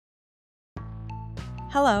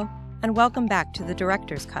Hello, and welcome back to The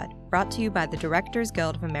Director's Cut, brought to you by the Directors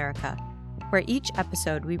Guild of America, where each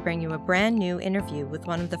episode we bring you a brand new interview with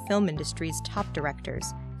one of the film industry's top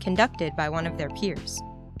directors, conducted by one of their peers.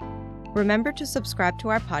 Remember to subscribe to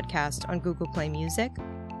our podcast on Google Play Music,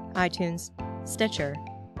 iTunes, Stitcher,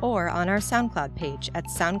 or on our SoundCloud page at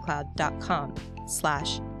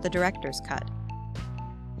soundcloud.com/thedirectorscut.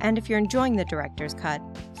 And if you're enjoying The Director's Cut,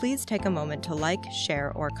 please take a moment to like,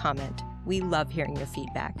 share, or comment. We love hearing your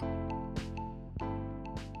feedback.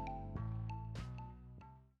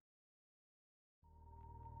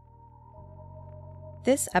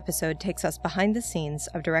 This episode takes us behind the scenes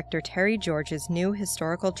of director Terry George's new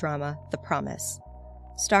historical drama, The Promise.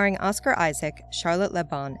 Starring Oscar Isaac, Charlotte Le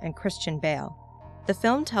Bon, and Christian Bale, the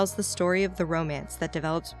film tells the story of the romance that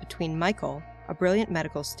develops between Mikael, a brilliant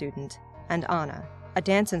medical student, and Anna, a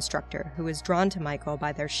dance instructor who is drawn to Mikael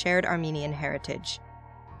by their shared Armenian heritage.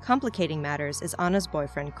 Complicating matters is Anna's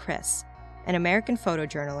boyfriend, Chris, an American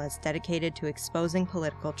photojournalist dedicated to exposing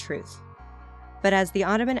political truth. But as the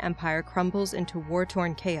Ottoman Empire crumbles into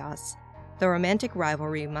war-torn chaos, the romantic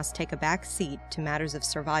rivalry must take a back seat to matters of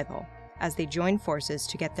survival as they join forces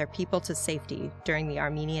to get their people to safety during the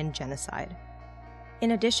Armenian genocide.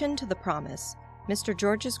 In addition to The Promise, Mr.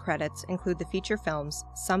 George's credits include the feature films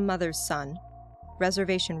Some Mother's Son,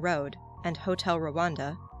 Reservation Road, and Hotel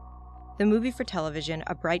Rwanda, the movie for television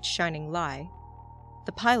A Bright Shining Lie,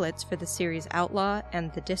 the pilots for the series Outlaw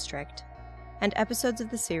and The District, and episodes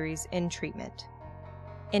of the series In Treatment.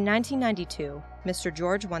 In 1992, Mr.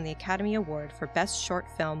 George won the Academy Award for Best Short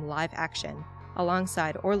Film Live Action,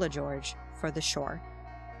 alongside Orla George for The Shore.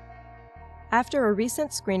 After a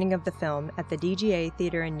recent screening of the film at the DGA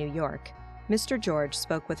Theater in New York, Mr. George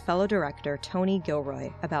spoke with fellow director Tony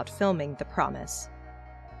Gilroy about filming The Promise.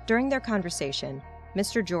 During their conversation,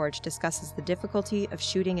 Mr. George discusses the difficulty of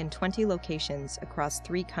shooting in 20 locations across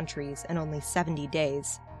 3 countries in only 70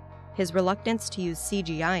 days, his reluctance to use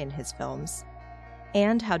CGI in his films,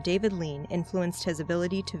 and how David Lean influenced his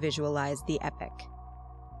ability to visualize the epic.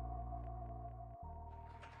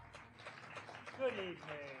 Good evening.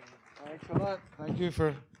 Thanks a lot. Thank you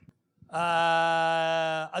for...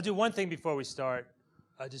 I'll do one thing before we start,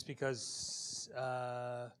 just because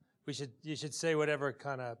you should say whatever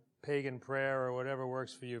kind of pagan prayer or whatever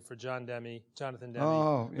works for you for Jonathan Demme.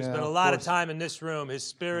 Who's spent a lot of time in this room. His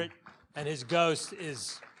spirit and his ghost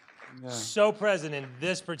is so present in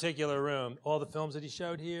this particular room. All the films that he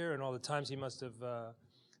showed here and all the times he must have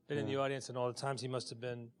been in the audience and all the times he must have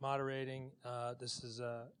been moderating. This is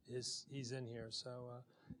he's in here. So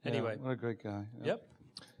anyway. What a great guy. Yep.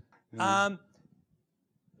 Yeah.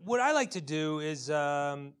 What I like to do is,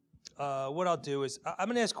 what I'll do is, I'm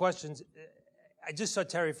going to ask questions. I just saw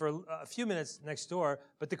Terry for a few minutes next door,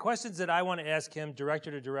 but the questions that I want to ask him, director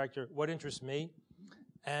to director, what interests me,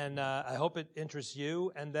 and I hope it interests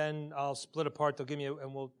you, and then I'll split apart. They'll give me,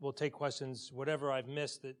 and we'll take questions, whatever I've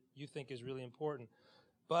missed that you think is really important.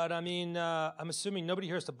 But I mean, I'm assuming nobody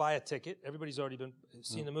here has to buy a ticket. Everybody's already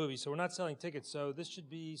seen the movie, so we're not selling tickets. So this should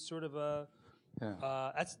be sort of a,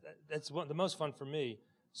 that's the most fun for me.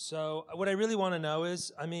 So what I really want to know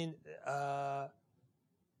is, I mean,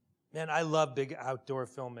 man, I love big outdoor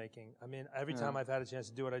filmmaking. I mean, every time I've had a chance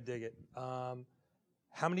to do it, I dig it.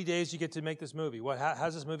 How many days do you get to make this movie? How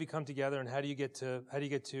does this movie come together, and how do you get to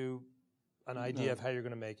an idea of how you're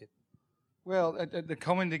going to make it? Well, the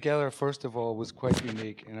coming together, first of all, was quite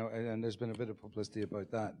unique, you know, and there's been a bit of publicity about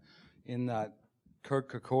that. In that, Kurt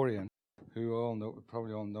Kerkorian, who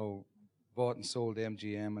probably all know, bought and sold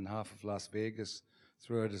MGM and half of Las Vegas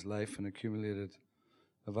throughout his life and accumulated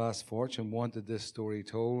a vast fortune, wanted this story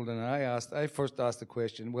told. And I first asked the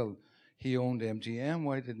question, well, he owned MGM,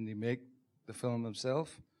 why didn't he make the film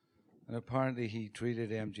himself? And apparently he treated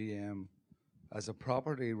MGM as a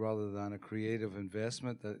property rather than a creative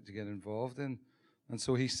investment to get involved in. And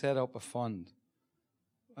so he set up a fund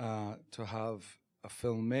to have a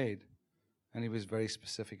film made. And he was very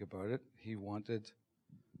specific about it. He wanted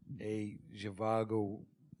a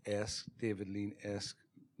Zhivago-esque, David Lean-esque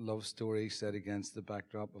love story set against the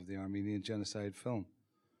backdrop of the Armenian genocide film.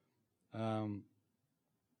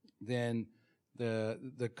 Then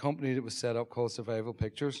the company that was set up called Survival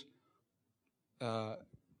Pictures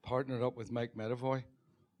partnered up with Mike Medavoy,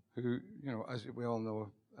 who, you know, as we all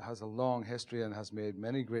know, has a long history and has made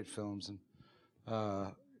many great films, and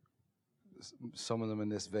some of them in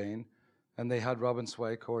this vein. And they had Robin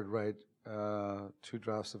Swycord write 2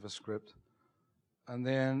 drafts of a script. And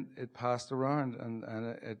then it passed around, and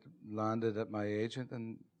it landed at my agent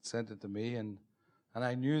and sent it to me. And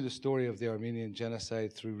I knew the story of the Armenian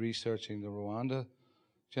genocide through researching the Rwanda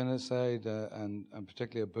genocide, and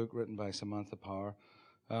particularly a book written by Samantha Power.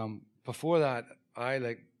 Before that, I,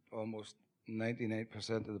 like almost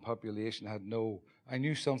 99% of the population, I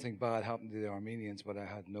knew something bad happened to the Armenians, but I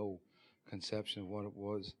had no conception of what it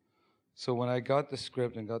was. So when I got the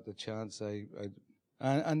script and got the chance,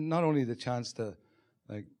 and not only the chance to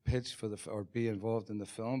like pitch for or be involved in the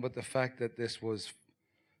film, but the fact that this was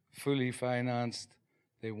fully financed,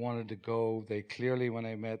 they wanted to go. They clearly, when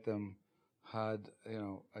I met them, had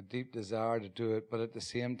a deep desire to do it, but at the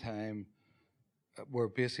same time, were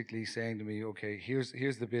basically saying to me, okay,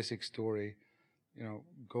 here's the basic story,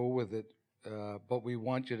 go with it, but we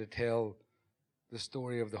want you to tell the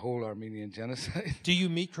story of the whole Armenian genocide. Do you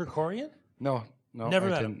meet Krikorian? No, Never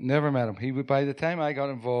met him. Never met him. By the time I got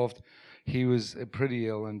involved, he was pretty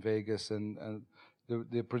ill in Vegas, and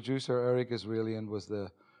the producer Eric Israelian was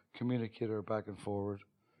the communicator back and forward.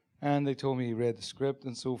 And they told me he read the script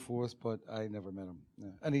and so forth, but I never met him. Yeah.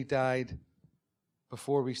 And he died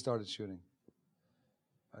before we started shooting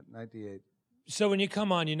at 98. So when you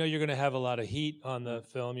come on, you're going to have a lot of heat on the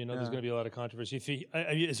film. There's going to be a lot of controversy.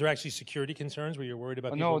 Is there actually security concerns where you're worried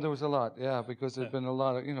about people? No, there was a lot, because there's been a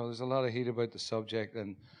lot of, there's a lot of heat about the subject,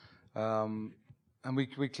 and we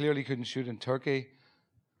clearly couldn't shoot in Turkey.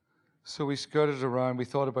 So we skirted around. We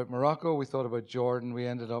thought about Morocco. We thought about Jordan. We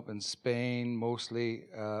ended up in Spain mostly,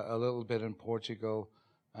 a little bit in Portugal,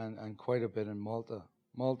 and quite a bit in Malta.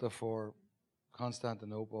 Malta for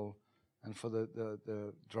Constantinople, and for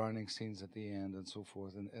the drowning scenes at the end and so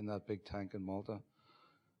forth in that big tank in Malta.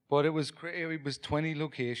 But it was 20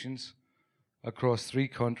 locations across 3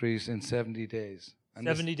 countries in 70 days. And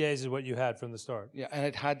 70 days is what you had from the start. Yeah, and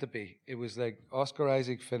it had to be. It was like Oscar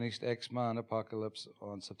Isaac finished X-Men Apocalypse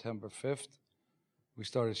on September 5th. We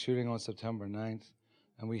started shooting on September 9th,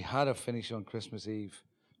 and we had to finish on Christmas Eve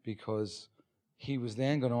because he was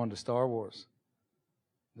then going on to Star Wars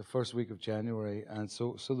the first week of January, and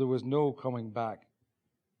so there was no coming back.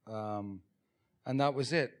 And that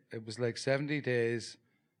was it. It was like 70 days.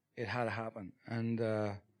 It had to happen, and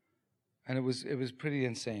it was pretty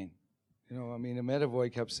insane. Medavoy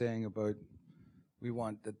kept saying about, we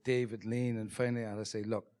want the David Lean, and finally I had to say,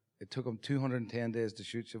 look, it took him 210 days to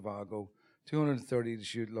shoot Zhivago, 230 to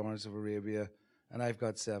shoot Lawrence of Arabia, and I've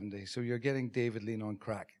got 70. So you're getting David Lean on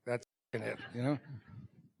crack. That's it,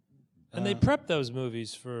 And they prepped those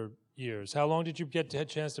movies for years. How long did you get a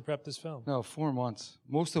chance to prep this film? No, 4 months,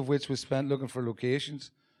 most of which was spent looking for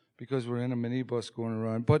locations because we're in a minibus going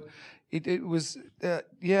around. But it was,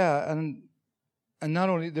 and not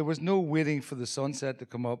only, there was no waiting for the sunset to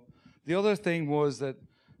come up. The other thing was that,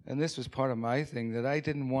 and this was part of my thing, that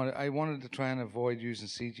I wanted to try and avoid using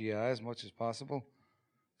CGI as much as possible.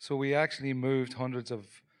 So we actually moved hundreds of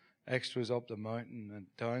extras up the mountain and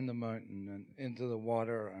down the mountain and into the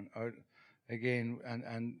water and out again,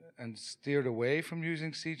 and steered away from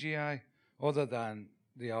using CGI, other than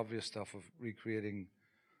the obvious stuff of recreating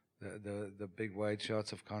the big wide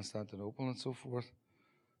shots of Constantinople and so forth.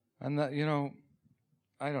 And that,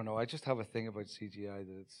 I don't know. I just have a thing about CGI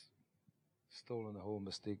that it's stolen the whole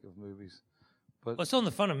mystique of movies. But it's still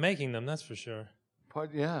the fun of making them, that's for sure.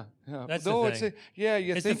 Yeah. That's the thing.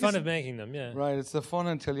 It's the fun of making them, yeah. Right. It's the fun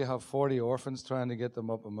until you have 40 orphans trying to get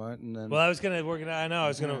them up a mountain. And well, I was going to work it out. I know. I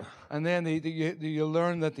was going to. And then you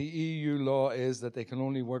learn that the EU law is that they can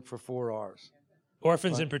only work for 4 hours.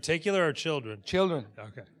 Orphans in particular, or children? Children.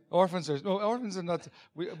 Okay. Orphans are not.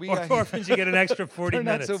 Orphans, you get an extra 40 they're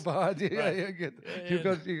minutes. Not so bad. Yeah, right.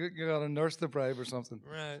 You got a nurse to bribe or something.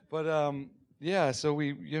 Right. But so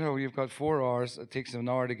you've got 4 hours. It takes an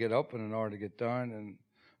hour to get up and an hour to get down and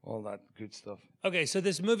all that good stuff. Okay, so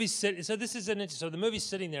this movie's so the movie's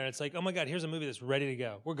sitting there. It's like, oh my God, here's a movie that's ready to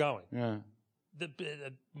go. We're going. Yeah. The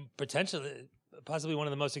potentially, possibly one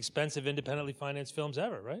of the most expensive independently financed films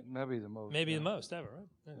ever, right? Maybe the most. Maybe the most ever,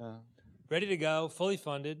 right? Yeah. Ready to go, fully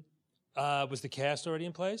funded. Was the cast already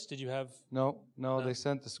in place? Did you have? No. They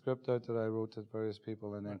sent the script out that I wrote to various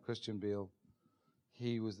people, and then Christian Bale,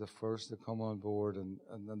 he was the first to come on board, and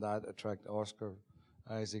then that attracted Oscar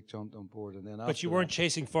Isaac jumped on board, and then. But you weren't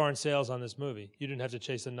chasing foreign sales on this movie. You didn't have to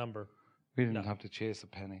chase a number. We didn't have to chase a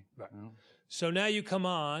penny. Right. So now you come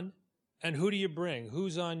on, and who do you bring?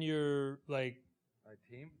 Who's on your my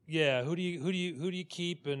team? Yeah. Who do you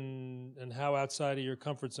keep, and how outside of your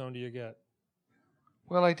comfort zone do you get?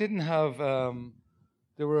 Well, I didn't have.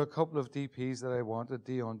 There were a couple of DPs that I wanted.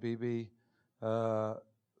 Dion Beebe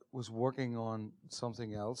was working on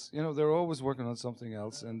something else. They're always working on something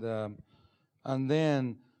else, and I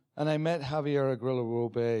met Javier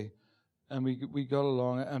Agrillo-Robe, and we got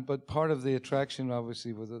along. But part of the attraction,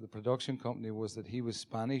 obviously, with the production company was that he was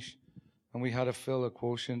Spanish, and we had to fill a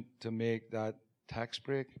quotient to make that tax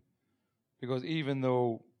break, because even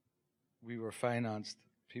though we were financed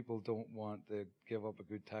people don't want to give up a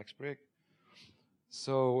good tax break.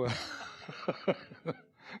 So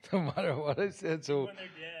no matter what I said, so when they're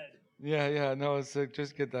dead. yeah, no, it's like,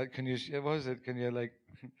 just get that. Can you? What was it? Can you like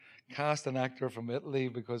cast an actor from Italy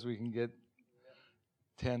because we can get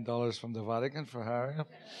 $10 from the Vatican for hiring him?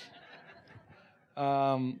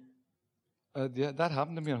 Yeah, that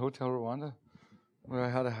happened to me in Hotel Rwanda, where I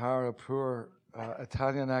had to hire a poor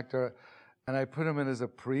Italian actor, and I put him in as a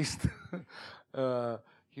priest.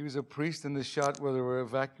 He was a priest in the shot where they were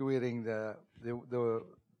evacuating the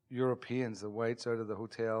Europeans, the whites, out of the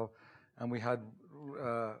hotel, and we had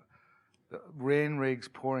rain rigs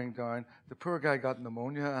pouring down. The poor guy got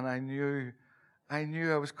pneumonia, and I knew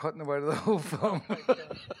I was cutting him out of the whole film.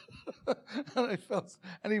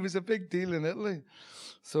 And he was a big deal in Italy.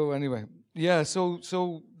 So anyway, yeah. So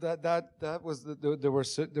that was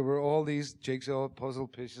there were all these jigsaw puzzle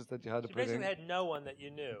pieces that you had to put in. You basically had no one that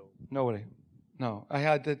you knew. Nobody. No, I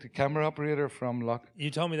had the camera operator from Luck. You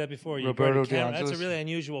told me that before. Roberto De Angelis. That's a really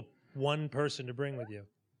unusual one person to bring with you.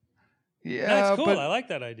 Yeah, that's cool. I like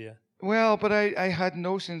that idea. Well, but I had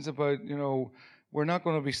notions about, we're not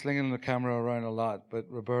going to be slinging the camera around a lot, but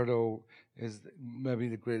Roberto is maybe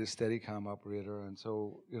the greatest Steadicam operator, and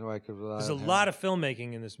so, I could rely on him. There's a lot of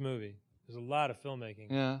filmmaking in this movie. There's a lot of filmmaking.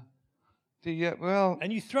 Yeah. Well.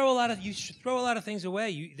 And you throw a lot of things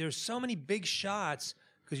away. There's so many big shots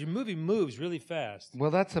because your movie moves really fast. Well,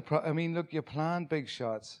 that's look, you plan big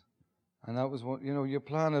shots. And that was what, you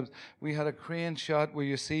plan. We had a crane shot where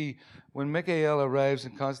you see when Mikael arrives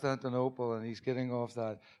in Constantinople and he's getting off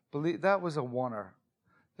that. That was a oneer.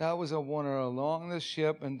 That was a oneer along the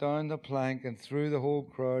ship and down the plank and through the whole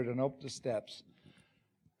crowd and up the steps.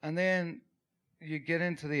 And then you get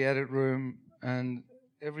into the edit room and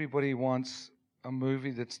everybody wants a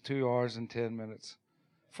movie that's 2 hours and 10 minutes.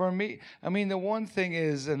 For me, the one thing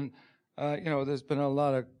is, and there's been a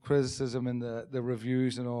lot of criticism in the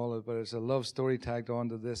reviews and all, but it's a love story tagged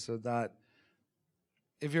onto this or that.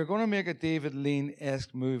 If you're going to make a David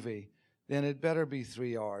Lean-esque movie, then it better be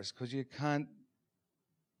 3 hours, because you can't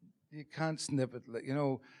snip it.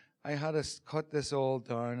 I had to cut this all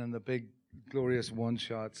down in the big, glorious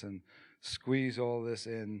one-shots and squeeze all this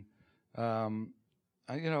in. And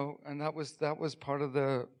that was part of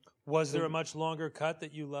the... Was there a much longer cut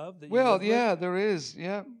that you loved? There is,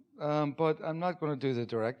 yeah. But I'm not going to do the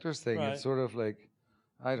director's thing. Right. It's sort of like,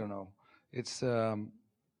 I don't know. It's,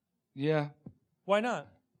 yeah. Why not?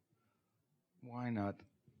 Why not?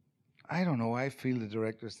 I don't know. I feel the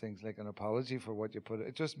director's thing's like an apology for what you put.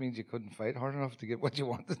 It just means you couldn't fight hard enough to get what you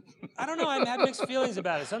wanted. I don't know. I've had mixed feelings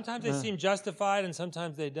about it. Sometimes they seem justified and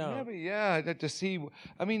sometimes they don't. To see.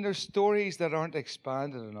 There's stories that aren't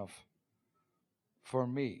expanded enough for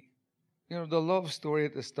me. The love story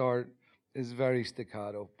at the start is very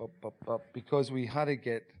staccato, because we had to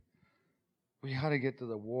get to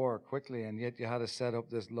the war quickly, and yet you had to set up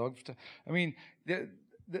this love.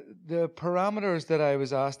 The parameters that I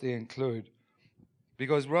was asked to include,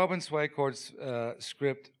 because Robin Swicort's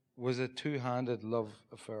script was a two-handed love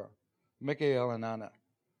affair, Mikael and Anna,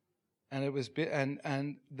 and it was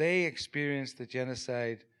and they experienced the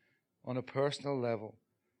genocide on a personal level,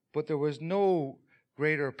 but there was no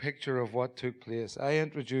greater picture of what took place. I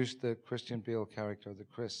introduced the Christian Bale character, the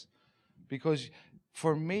Chris, because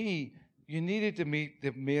for me, you needed to meet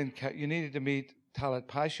you needed to meet Talat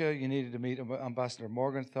Pasha, you needed to meet Ambassador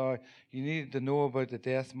Morgenthau, you needed to know about the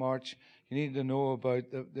Death March, you needed to know about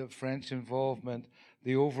the French involvement,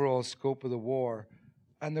 the overall scope of the war,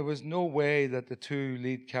 and there was no way that the two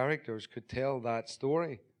lead characters could tell that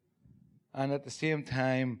story. And at the same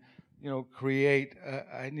time,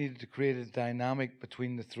 I needed to create a dynamic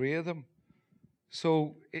between the three of them.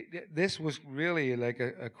 So this was really like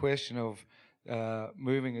a question of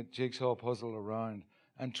moving a jigsaw puzzle around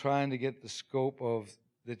and trying to get the scope of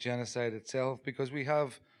the genocide itself, because we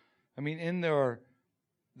have, in there,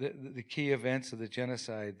 the key events of the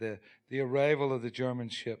genocide, the arrival of the German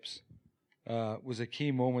ships was a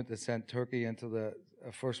key moment that sent Turkey into the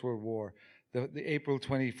First World War. The April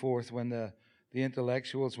 24th, when the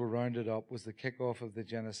intellectuals were rounded up, was the kickoff of the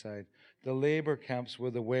genocide. The labor camps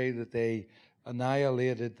were the way that they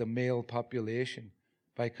annihilated the male population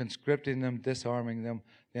by conscripting them, disarming them,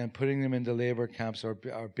 then putting them into labor camps or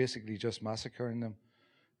basically just massacring them.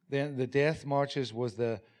 Then the death marches was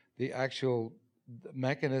the actual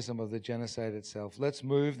mechanism of the genocide itself. Let's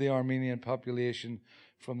move the Armenian population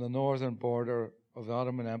from the northern border of the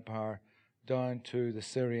Ottoman Empire down to the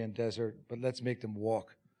Syrian desert, but let's make them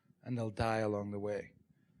walk, and they'll die along the way.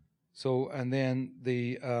 So, and then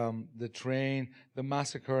the train, the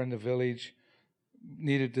massacre in the village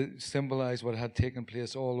needed to symbolize what had taken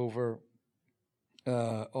place all over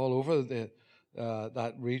all over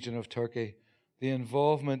that region of Turkey. The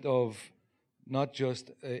involvement of not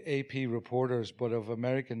just AP reporters, but of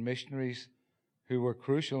American missionaries who were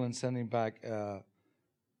crucial in sending back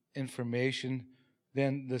information.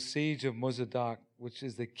 Then the siege of Muzadaq, which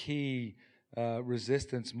is the key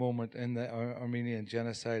resistance moment in the Armenian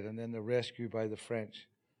genocide, and then the rescue by the French.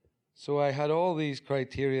 So I had all these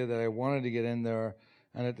criteria that I wanted to get in there,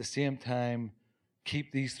 and at the same time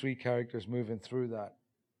keep these three characters moving through that.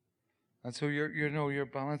 And so you're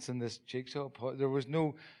balancing this jigsaw puzzle.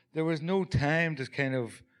 There was no time to kind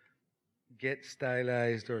of get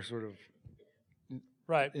stylized or sort of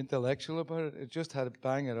intellectual about it. It just had to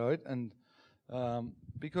bang it out, and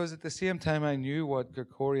because at the same time I knew what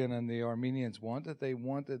Krikorian and the Armenians wanted. They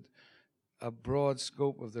wanted a broad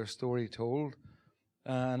scope of their story told,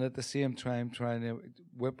 and at the same time trying to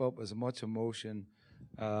whip up as much emotion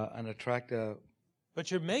and attract a. But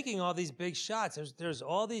you're making all these big shots. There's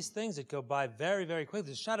all these things that go by very, very quickly.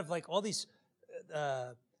 There's a shot of like all these.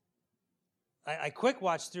 I quick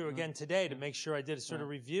watched through again today to make sure I did a sort of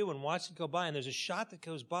review and watched it go by. And there's a shot that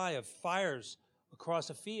goes by of fires across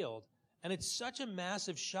a field, and it's such a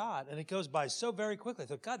massive shot, and it goes by so very quickly. I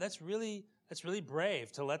thought, God, that's really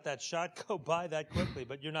brave to let that shot go by that quickly.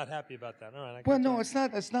 But you're not happy about that, all right? Well, no, it's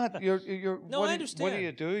not. It's not. You're. No, I understand. What do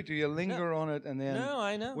you do? Do you linger on it and then? No,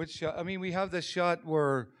 I know. Which shot? I mean, we have this shot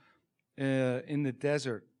where in the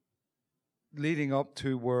desert, leading up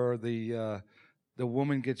to where the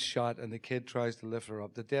woman gets shot and the kid tries to lift her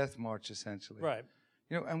up. The death march, essentially. Right.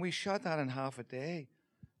 And we shot that in half a day,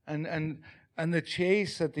 and the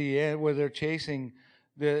chase at the end where they're chasing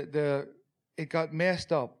it got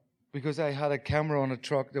messed up. Because I had a camera on a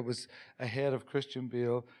truck that was ahead of Christian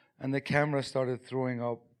Bale, and the camera started throwing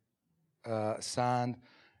up sand,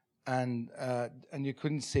 and you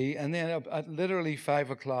couldn't see. And then at literally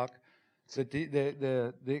 5 o'clock,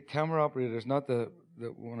 the camera operators, not the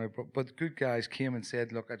one I brought, but good guys came and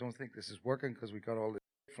said, "Look, I don't think this is working because we got all this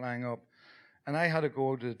flying up." And I had to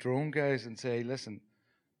go to the drone guys and say, "Listen,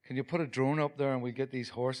 can you put a drone up there and we get these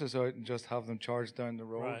horses out and just have them charge down the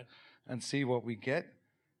road and see what we get?"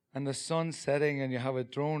 And the sun's setting, and you have a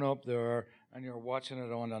drone up there, and you're watching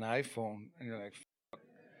it on an iPhone, and you're like,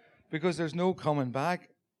 because there's no coming back.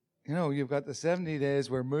 You've got the 70 days.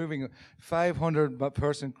 We're moving.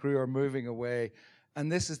 500-person crew are moving away,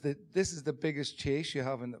 and this is the biggest chase you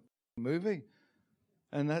have in the movie.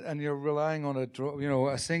 And you're relying on a drone,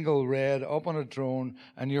 a single red up on a drone,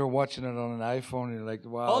 and you're watching it on an iPhone, and you're like,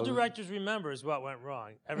 wow. All directors remember is what went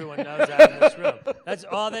wrong. Everyone knows that in this room. That's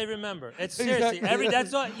all they remember. It's seriously, Exactly.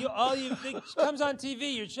 That's all you think comes on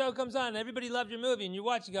TV, your show comes on, and everybody loved your movie, and you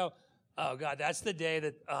watch and go, oh, God, that's the day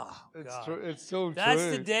that, oh, It's God. true. It's so That's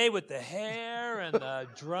true. the day with the hair and the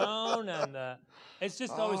drone, and it's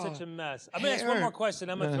just always such a mess. I'm going to ask one more question.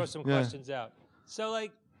 I'm going to throw some questions out. So,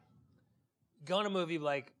 going to a movie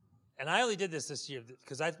and I only did this year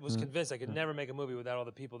because I was convinced I could never make a movie without all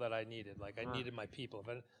the people that I needed. I needed my people.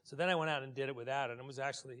 So then I went out and did it without it, and it was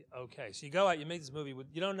actually okay. So you go out, you make this movie,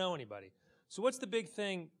 you don't know anybody. So what's the big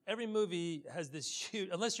thing? Every movie has this huge,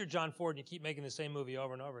 unless you're John Ford and you keep making the same movie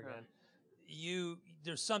over and over again,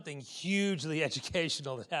 there's something hugely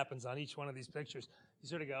educational that happens on each one of these pictures. You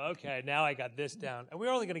sort of go, okay, now I got this down. And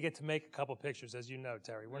we're only going to get to make a couple pictures, as you know,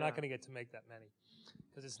 Terry. We're not going to get to make that many,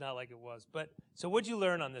 because it's not like it was. But so what'd you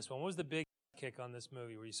learn on this one? What was the big kick on this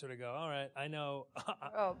movie where you sort of go, all right, I know,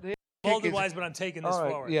 bold and wise, but I'm taking this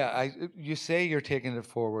forward? Yeah, you say you're taking it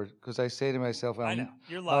forward, because I say to myself, I know,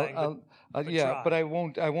 you're lying. But I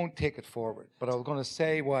won't take it forward. But I was going to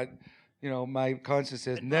say what, my conscience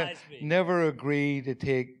says, never agree to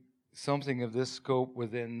take something of this scope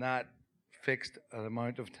within that fixed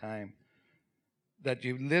amount of time, that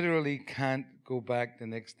you literally can't go back the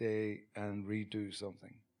next day and redo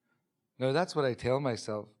something. Now, that's what I tell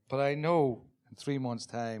myself, but I know in 3 months'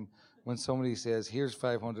 time, when somebody says, here's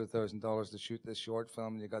 $500,000 to shoot this short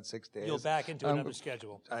film, and you got 6 days. You'll back into another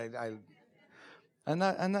schedule.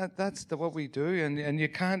 That's what we do, and you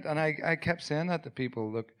can't, and I kept saying that to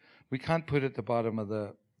people, look, we can't put it at the bottom of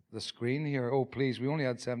the screen here. Oh, please, we only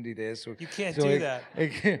had 70 days. So you can't do that.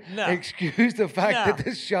 No. Excuse the fact that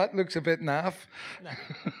this shot looks a bit naff.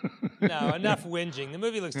 No, enough whinging. The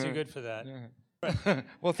movie looks too good for that. Yeah.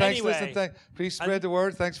 Well, thanks. Anyway, listen, please spread the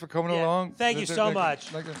word. Thanks for coming along. Thank you so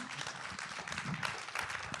much.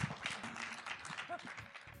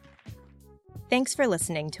 Thanks for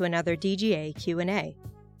listening to another DGA Q&A.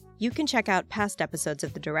 You can check out past episodes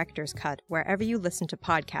of The Director's Cut wherever you listen to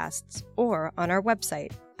podcasts or on our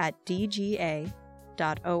website at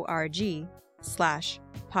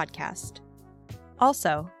dga.org/podcast.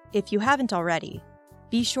 Also, if you haven't already,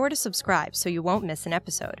 Be sure to subscribe so you won't miss an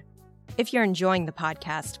episode. If you're enjoying the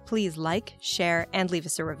podcast, please like, share, and leave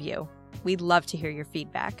us a review. We'd love to hear your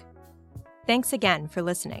feedback. Thanks again for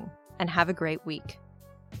listening, and have a great week.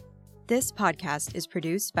 This podcast is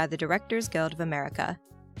produced by the Directors Guild of America.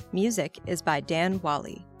 Music is by Dan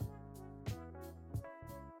Wally.